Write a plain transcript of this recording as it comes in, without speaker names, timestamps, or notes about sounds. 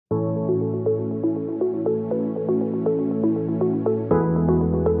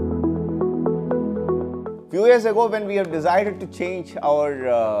Few years ago, when we have decided to change our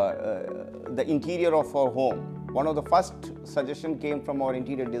the interior of our home, one of the first suggestion came from our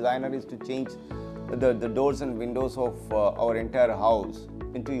interior designer is to change the doors and windows of our entire house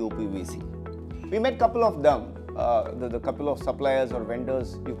into uPVC. We met couple of them, the couple of suppliers or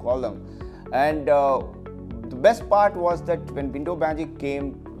vendors you call them, and the best part was that when WindowMagic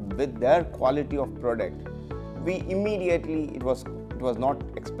came with their quality of product, we immediately, it was not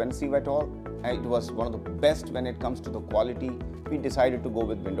expensive at all. It was one of the best when it comes to the quality. We decided to go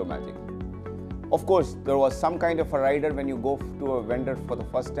with WindowMagic. Of course, there was some kind of a rider when you go to a vendor for the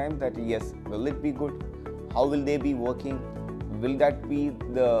first time that yes, will it be good? How will they be working? Will that be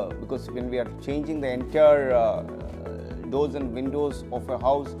because when we are changing the entire doors and windows of a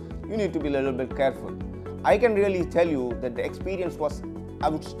house, you need to be a little bit careful. I can really tell you that the experience was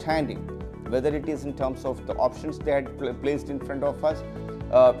outstanding, whether it is in terms of the options they had placed in front of us,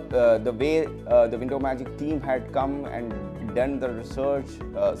 the way the WindowMagic team had come and done the research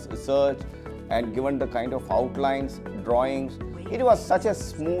and given the kind of outlines, drawings. It was such a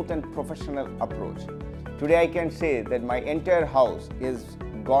smooth and professional approach. Today I can say that my entire house has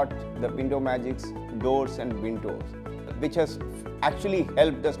got the WindowMagic's doors and windows, which has actually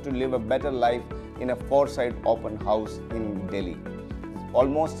helped us to live a better life in a four-side open house in Delhi.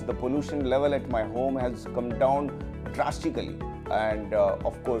 Almost the pollution level at my home has come down drastically, and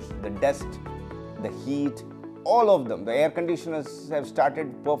of course the dust, the heat, all of them, the air conditioners have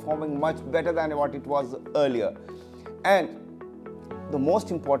started performing much better than what it was earlier. And the most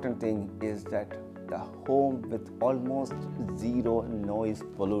important thing is that the home with almost zero noise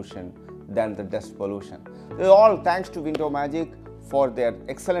pollution than the dust pollution. This is all thanks to WindowMagic for their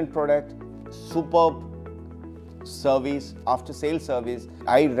excellent product, superb service, after sale service.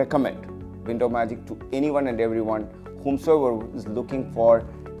 I recommend WindowMagic to anyone and everyone whomsoever is looking for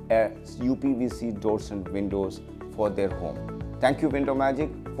a uPVC doors and windows for their home. Thank you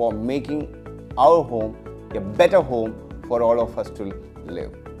WindowMagic for making our home a better home for all of us to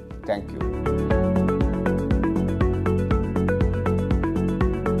live. Thank you.